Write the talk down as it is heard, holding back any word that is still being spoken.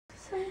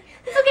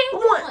It's okay.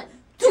 1,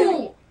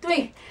 2,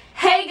 3.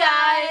 Hey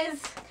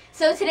guys!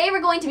 So today we're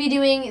going to be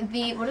doing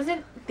the, what is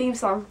it? Theme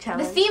song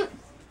challenge.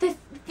 The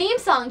theme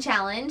song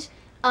challenge.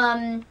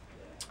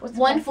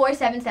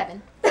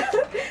 1477.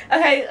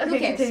 Okay, Who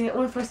cares? continue.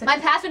 147. My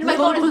password to my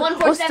phone is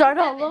 1477. We'll start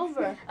all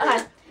over.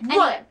 Okay. Anyway,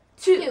 1,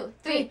 2,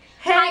 3. Hey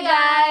Hi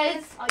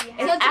guys! Oh, So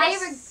today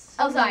we're,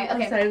 oh sorry,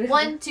 okay.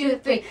 1, 2,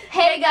 3.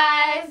 Hey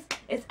guys!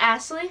 It's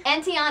Ashley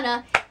And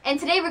Tiana, and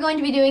today we're going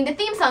to be doing the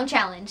theme song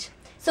challenge.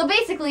 So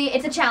basically,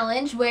 it's a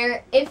challenge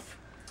where if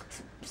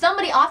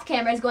somebody off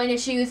camera is going to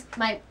choose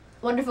my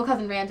wonderful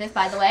cousin Ramses,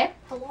 by the way.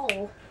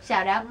 Hello.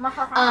 Shout out.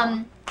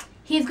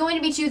 He's going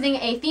to be choosing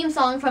a theme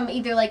song from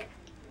either like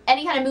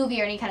any kind of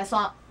movie or any kind of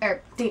song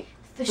or the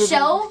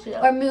show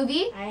or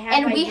movie,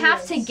 and we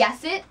have to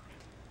guess it.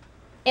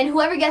 And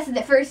whoever guesses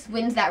it first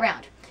wins that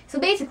round. So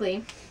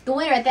basically, the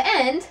winner at the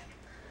end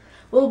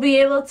will be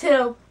able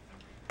to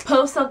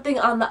post something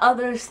on the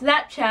other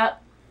Snapchat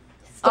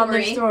on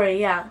their story,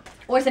 yeah.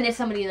 Or send it to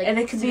somebody like. And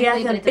it could be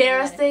like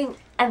embarrassing,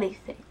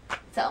 anything.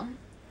 So,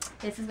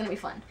 this is gonna be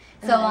fun.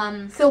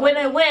 So so when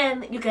I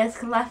win, you guys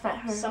can laugh at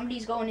her.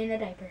 Somebody's going in a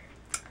diaper.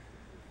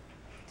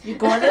 You're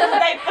going in a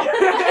diaper.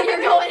 You're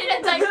going in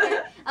a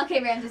diaper.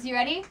 Okay, Ramses, you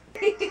ready?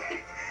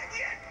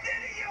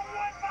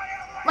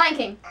 Lion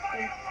King.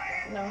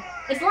 No.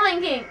 It's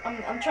Lion King.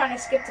 I'm trying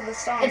to skip to the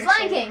song. It's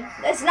Lion King.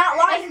 It's not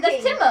Lion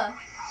That's King. Timba.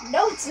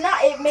 No, it's not.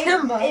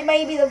 Timba. It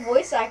may be the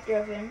voice actor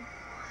of him.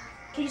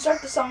 Can you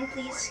start the song,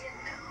 please?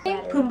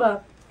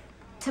 Pumbaa.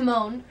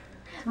 Timon.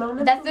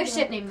 Timon. That's their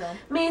ship name though.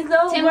 Means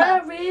no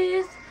Timba.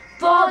 worries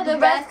for the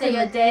rest of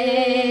your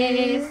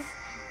days.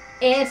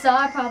 It's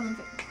our problem.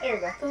 There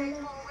we go.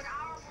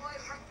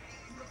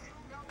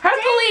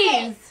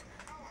 Hercules.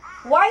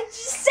 Why'd you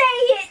say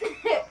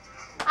it?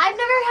 I've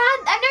never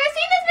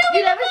seen this movie.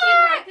 You never before. seen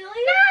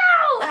Hercules? No.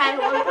 I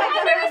don't know.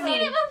 I've never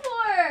seen it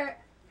before.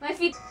 My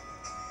feet.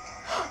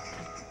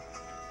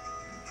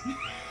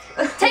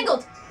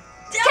 Tangled.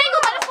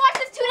 Tangled. I just watched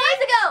this 2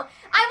 days ago.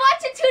 I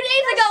watched it 2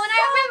 days ago and I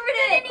remembered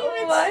it.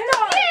 Didn't even What?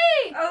 start.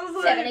 Yay! I was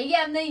like, 7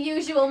 a.m. the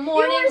usual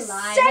morning You were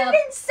lineup. 7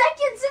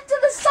 seconds into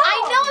the song. I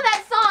know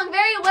that song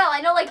very well.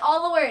 I know like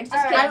all the words.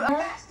 Just kidding.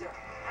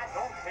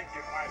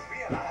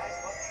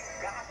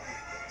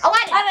 Oh,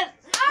 I did.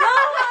 Oh!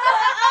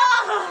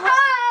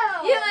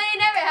 You ain't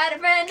never had a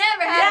friend,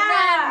 never had a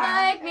friend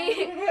like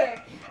me.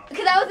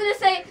 Because I was gonna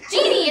say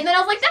Genie, and then I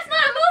was like, that's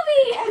not a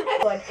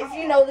movie. If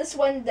you know this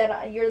one, then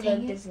you're the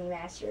Dang it. Disney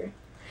master.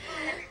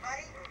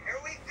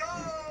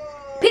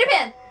 Peter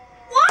Pan.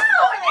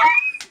 Wow!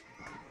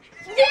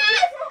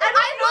 Yes!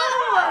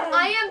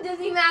 I am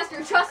Disney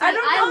master. Trust me,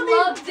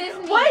 I love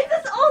Disney. Why is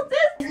this all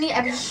Disney?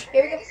 Here we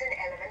go.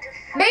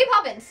 Mary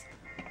Poppins.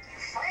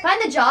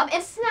 Find the job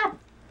and snap.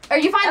 Or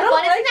you find the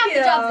fun and snap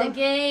the job's the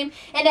game.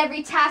 And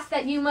every task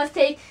that you must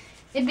take,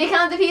 it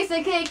becomes a piece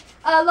of cake,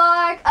 a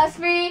lark, a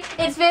spree.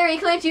 It's very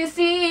clear to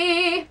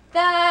see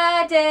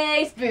that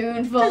day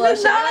spoonful of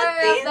sugar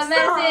of the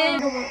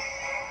medicine.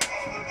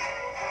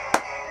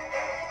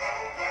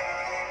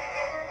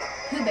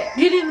 Pooh Bear.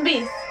 Beauty and the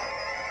Beast.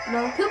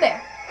 No. Pooh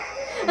Bear.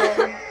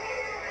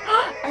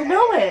 I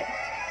know it.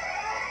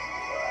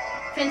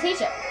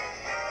 Fantasia.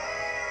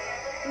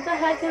 What the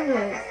heck is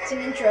this? It's an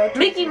intro. to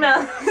Mickey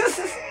Mouse. Is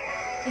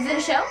it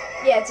a show?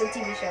 Yeah, it's a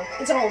TV show.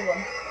 It's an old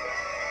one.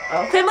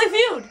 Oh, Family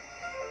Feud.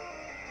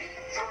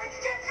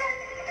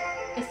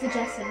 It's the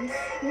Jetsons.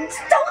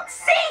 Don't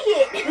say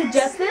it! The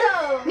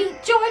Jetsons?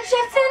 Meet George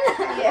Jetson.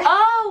 Yeah.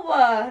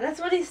 Oh, that's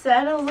what he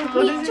said. I was like,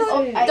 what Meet did he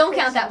George. say? Don't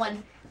count that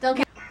one. Don't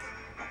count.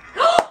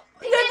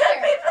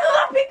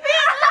 Pink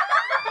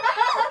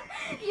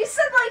Panther. You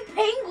said like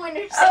penguin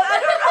or something. I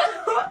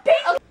don't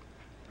know.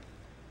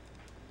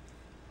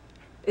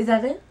 Is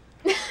that it?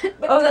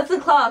 Oh, that's the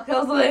clock. I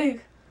was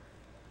like...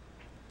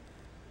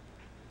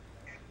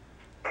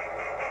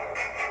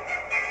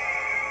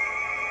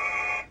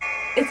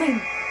 It's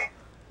like...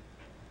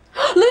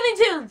 Looney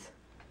Tunes!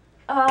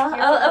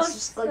 I was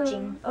just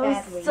glitching I was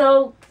badly.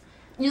 so...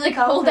 You like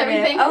hold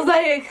everything. I was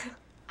like...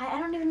 I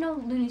don't even know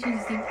Looney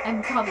Tunes theme. I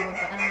probably would,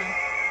 but I don't know.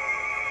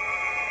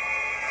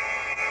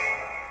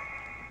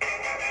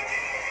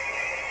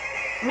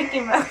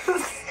 Mickey Mouse. Is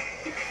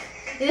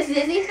this a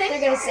Disney thing?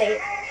 They're gonna say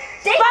it.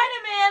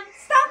 Spider-Man!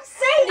 Stop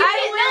saying No,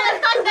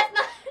 it! that's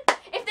not.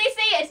 If they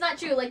say it, it's not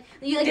true. Like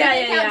you like Yeah, you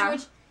didn't yeah, count yeah.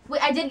 George.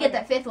 Wait, I did get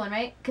that fifth one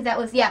right because that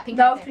was Pink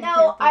That was Panther. Pink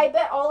No, I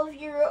bet all of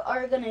you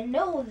are gonna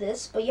know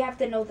this, but you have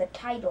to know the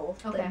title,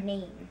 the Okay.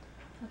 name.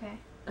 Okay.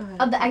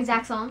 Of the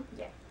exact song.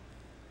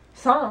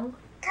 Song?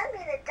 Tell me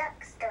the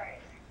duck story.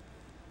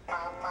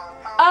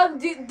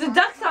 The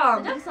duck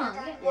song. The duck song.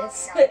 Yeah.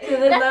 Yes. To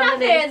the That's not fair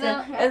lemonade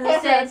though. and He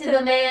said to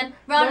the man,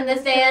 run in the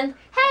stand.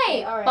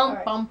 Hey, Alright, bum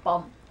alright. bum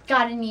bum.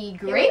 Got any Wait,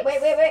 grapes?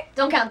 wait.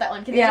 Don't count that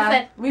one because you just Yeah,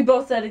 said. we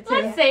both said it too.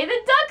 Let's say the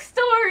duck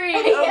story.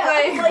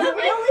 Okay. Like,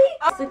 really?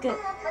 It's like a,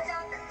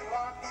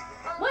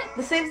 What?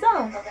 the same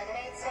song.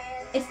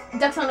 It's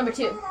duck song number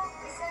 2.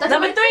 Duck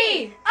Number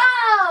 3!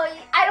 Oh,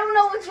 I don't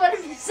know which one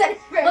of you said it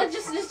first. Well,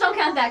 just don't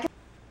count that.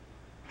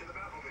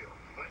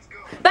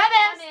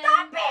 Batman!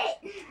 stop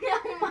it!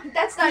 Oh my,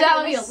 that's not That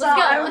even would a let's song.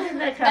 I don't go. think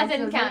that That counts,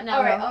 didn't does count. it? No.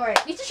 Alright,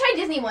 alright. You should try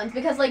Disney ones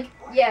because like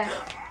Yeah.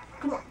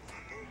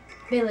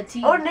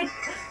 ability. Or Nick.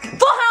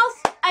 Full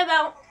House. I'm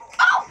out.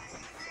 Oh!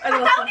 I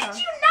know How Full did House.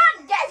 you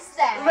not guess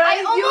that? Right.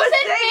 I You almost were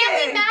said Family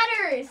singing.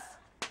 Matters.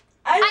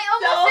 I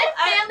almost said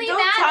Family don't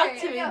Matters.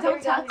 Talk to me. Here we go, Don't here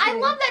we talk go. to me. I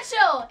love that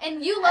show, and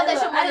you love that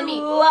show more than me.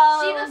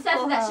 She's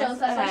obsessed with that show, so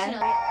that's why she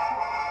knows.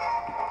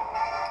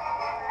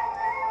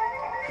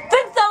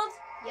 Flintstones.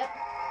 Yep.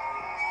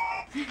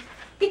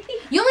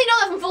 You only know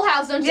that from Full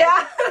House, don't you?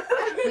 Yeah.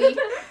 We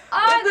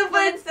are the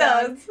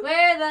Flintstones.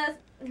 We're the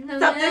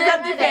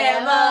Something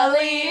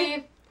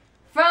family.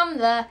 From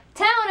the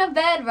town of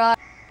Bedrock.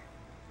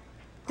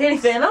 Danny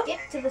Phantom. Get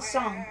to the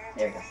song.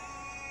 There we go.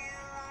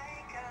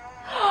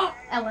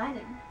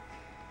 Aladdin.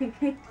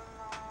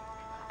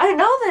 I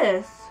know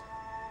this.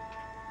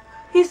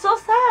 He's so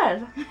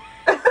sad.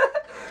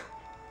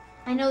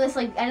 I know this,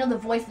 like, I know the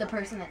voice of the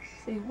person that.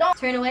 No.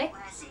 Turn away.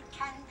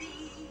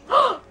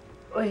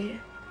 Wait.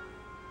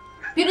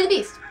 Beauty and the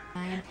Beast.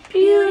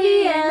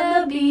 Beauty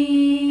and the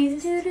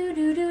Beast.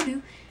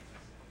 Do-do-do-do-do.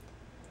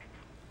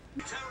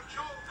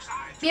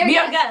 Be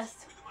our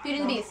guest. Beauty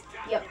and the Beast.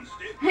 Yep.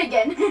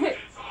 Again.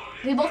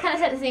 We both kind of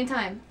said it at the same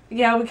time.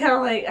 Yeah, we kind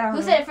of like.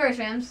 Who said it first,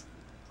 Rams?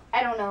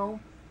 I don't know.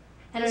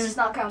 I don't Let's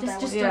know. not count that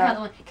Just one. don't count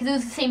the one. Because it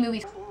was the same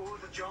movie.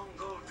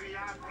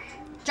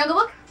 Jungle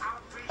Book?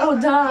 Oh,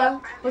 duh.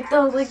 With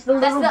the like the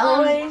That's little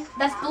the boy.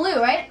 that's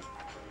Baloo, right?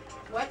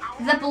 What?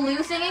 Is that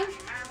Baloo singing?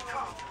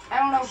 I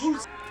don't know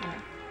who's.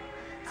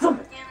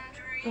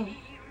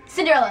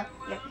 Cinderella.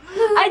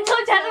 I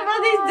told you I don't know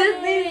these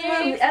Disney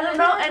movies. I don't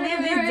know any of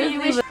these Disney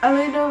movies. I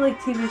only know like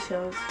TV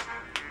shows.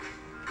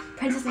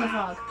 Princess and the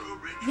Frog.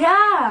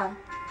 Yeah.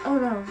 Oh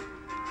no.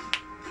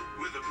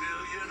 With $1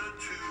 million or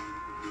two,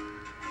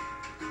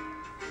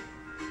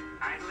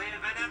 I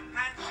live in a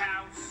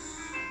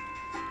penthouse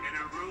in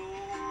a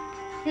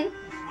room.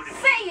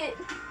 Say it!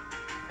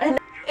 And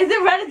is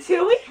it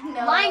Ratatouille?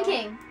 No. Lion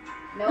King.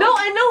 No. No,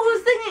 I know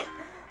who's singing.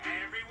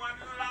 Everyone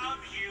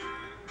loves you.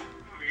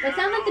 That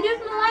sounds like the dude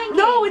from the Lion King.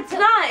 No, it's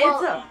not.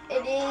 Well,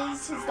 it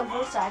is. He's the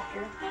voice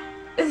actor.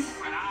 It's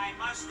But I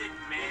must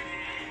admit,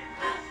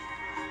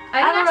 I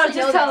don't know.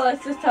 actually Just tell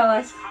us. Just tell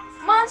us.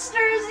 Monster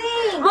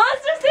Z!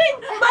 Monster Sing.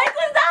 Mike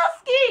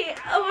Wazowski.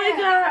 Oh my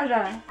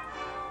god.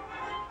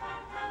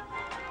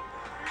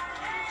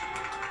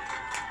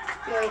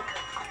 Wait.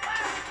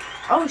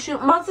 Oh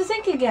shoot, Monster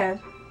Inc. again.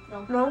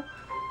 No. No.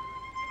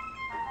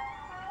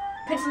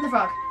 Princess and the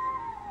Frog.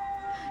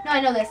 No,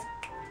 I know this.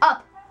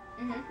 Up.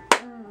 Mm-hmm.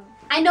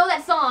 I know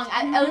that song.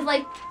 I was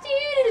like.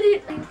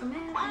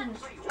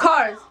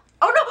 Cars.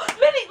 Oh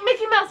no,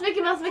 Mickey Mouse.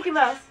 Mickey Mouse. Mickey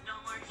Mouse.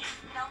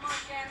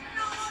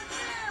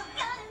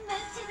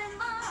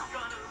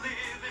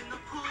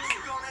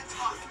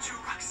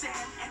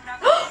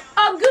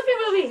 Goofy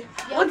movie.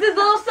 Yep. With his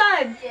little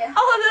son. Yeah.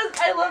 Oh,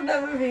 I love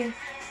that movie.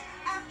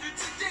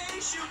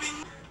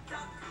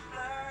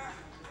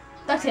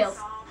 DuckTales.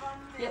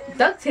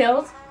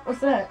 DuckTales. What's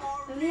that?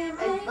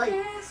 Like,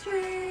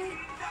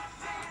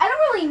 I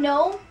don't really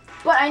know,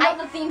 but I know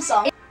the theme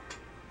song.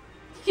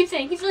 Keep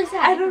saying he's really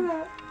sad. I don't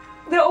know.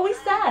 They're always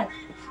sad.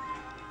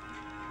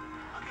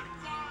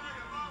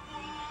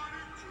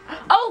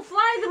 Oh,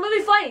 Fly, the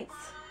movie Flights.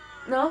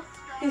 No?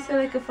 He said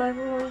I could fly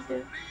for one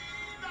too.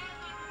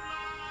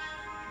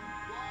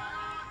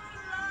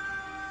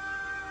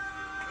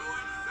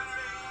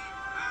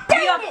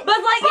 it! Buzz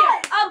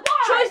Lightyear.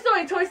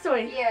 Why? Toy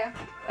Story. Yeah.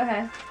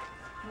 Okay.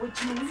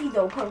 Which movie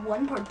though? Part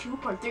 1, part 2,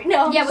 part 3?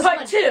 No. Yeah, which Part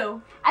one?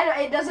 2. I don't.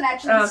 It doesn't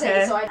actually say,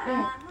 Okay. so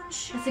I.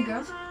 That's the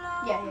girls.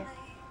 Yeah.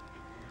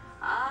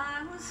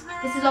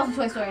 This is also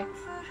Toy Story.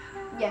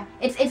 Yeah.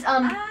 It's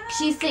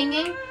she's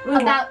singing Ooh.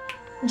 about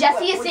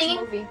Jessie is Which singing.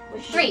 movie?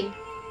 Which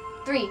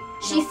Three.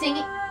 She's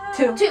singing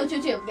 2.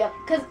 two. Yep.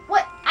 Cause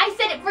what I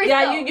said it first.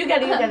 Yeah, though. you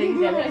get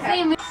it.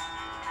 Same.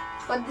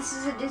 But this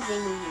is a Disney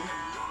movie.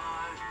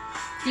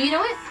 Do you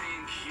know it?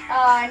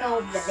 I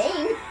know the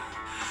name.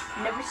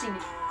 Never seen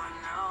it.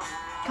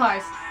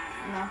 Cars.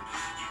 No.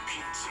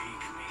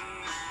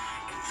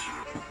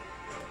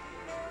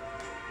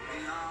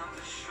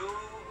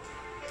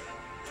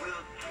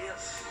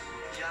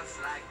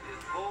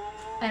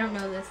 I don't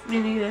know this. Me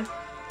neither.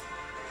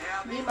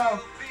 Nemo.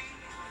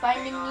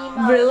 Finding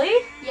Nemo.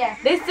 Really? Yeah.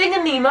 They sing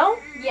a Nemo?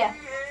 Yeah.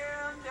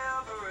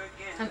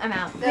 I'm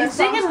out. The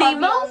sing song's a called Nemo?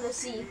 Beyond the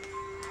Sea.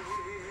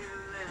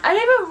 I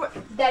never.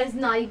 That is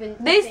not even.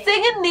 They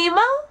sing a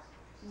Nemo?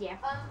 Yeah.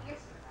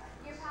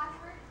 Your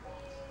password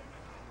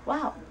is.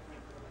 Wow.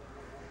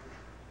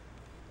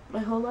 My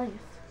whole life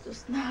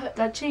Just not.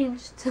 got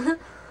changed.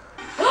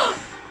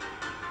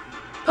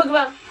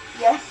 Pokemon.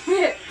 Yeah.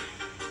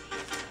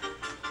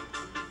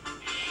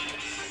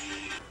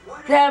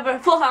 Never.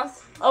 Full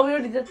House. Oh, we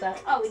already did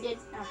that. Oh, we did.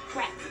 Oh,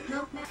 crap.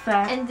 Nope.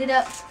 Fact. Ended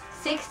up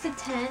 6 to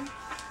 10.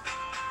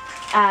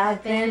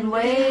 I've been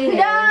waiting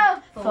No!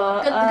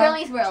 for The Girl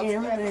Meets World.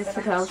 illness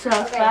to come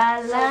struck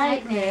by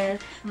lightning.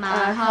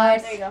 My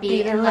heart's There you go.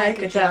 beating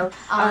like a drum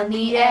on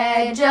the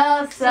edge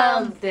of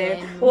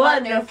something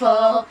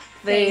wonderful,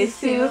 face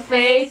to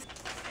face.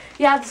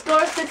 Yeah, the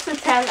score is 6 to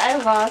 10. I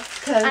lost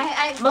because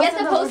I get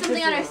to post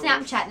something on our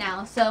Snapchat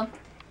now. So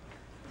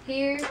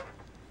here's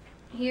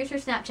her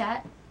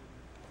Snapchat.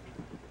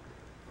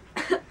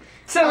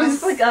 So it's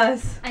just like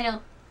us. I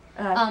know.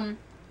 I'm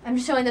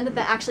just showing them that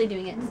they're actually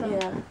doing it. So.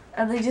 Yeah,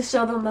 and they just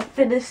show them the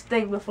finished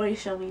thing before you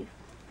show me.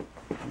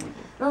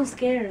 I'm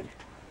scared.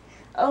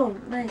 Oh,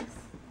 nice.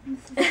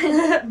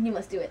 You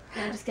must do it.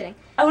 No, I'm just kidding.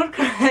 I would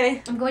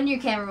cry. I'm going to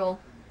your camera roll.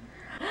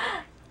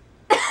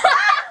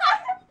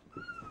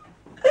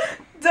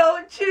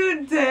 Don't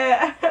you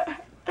dare.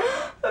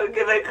 I'm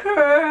gonna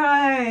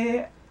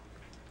cry.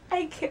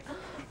 I can't.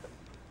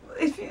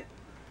 If you...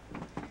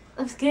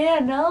 I'm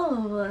scared,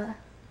 no.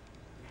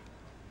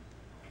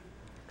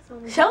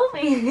 Show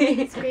me.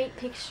 It's a great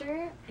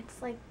picture.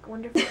 It's like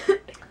wonderful.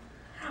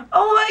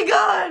 Oh my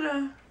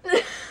god.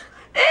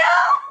 Ew.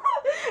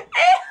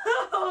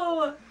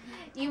 Ew.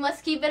 You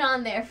must keep it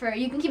on there for.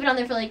 You can keep it on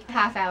there for like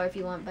half hour if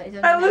you want, but it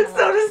doesn't. I look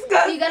so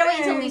disgusting. You gotta wait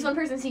until at least one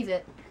person sees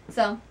it.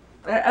 So.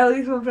 At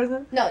least one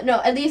person?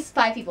 No, at least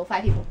 5 people.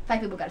 5 people.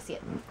 5 people gotta see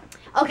it.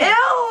 Okay.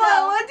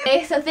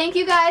 Ew, So thank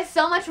you guys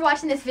so much for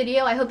watching this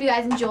video. I hope you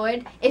guys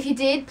enjoyed. If you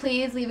did,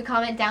 please leave a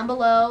comment down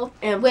below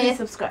and with please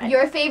subscribe.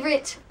 your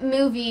favorite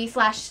movie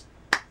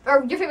 /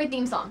 or your favorite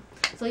theme song.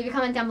 So leave a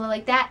comment down below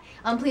like that.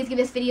 Please give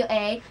this video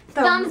a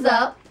thumbs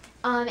up.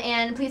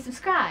 And please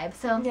subscribe.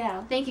 So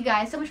yeah. Thank you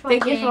guys so much for watching.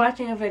 Thank you for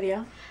watching our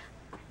video.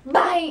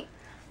 Bye.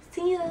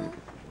 See ya.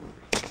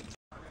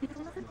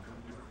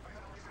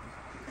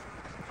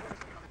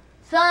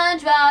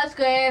 SpongeBob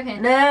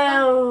SquarePants.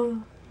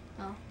 No.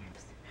 Oh.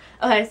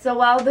 Okay, so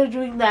while they're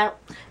doing that,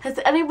 has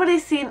anybody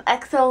seen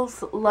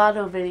Excel's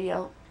Lotto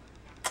video?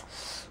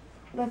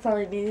 That's all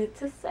I needed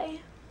to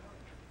say.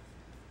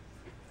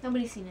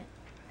 Nobody's seen it.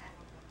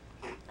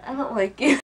 I don't like you.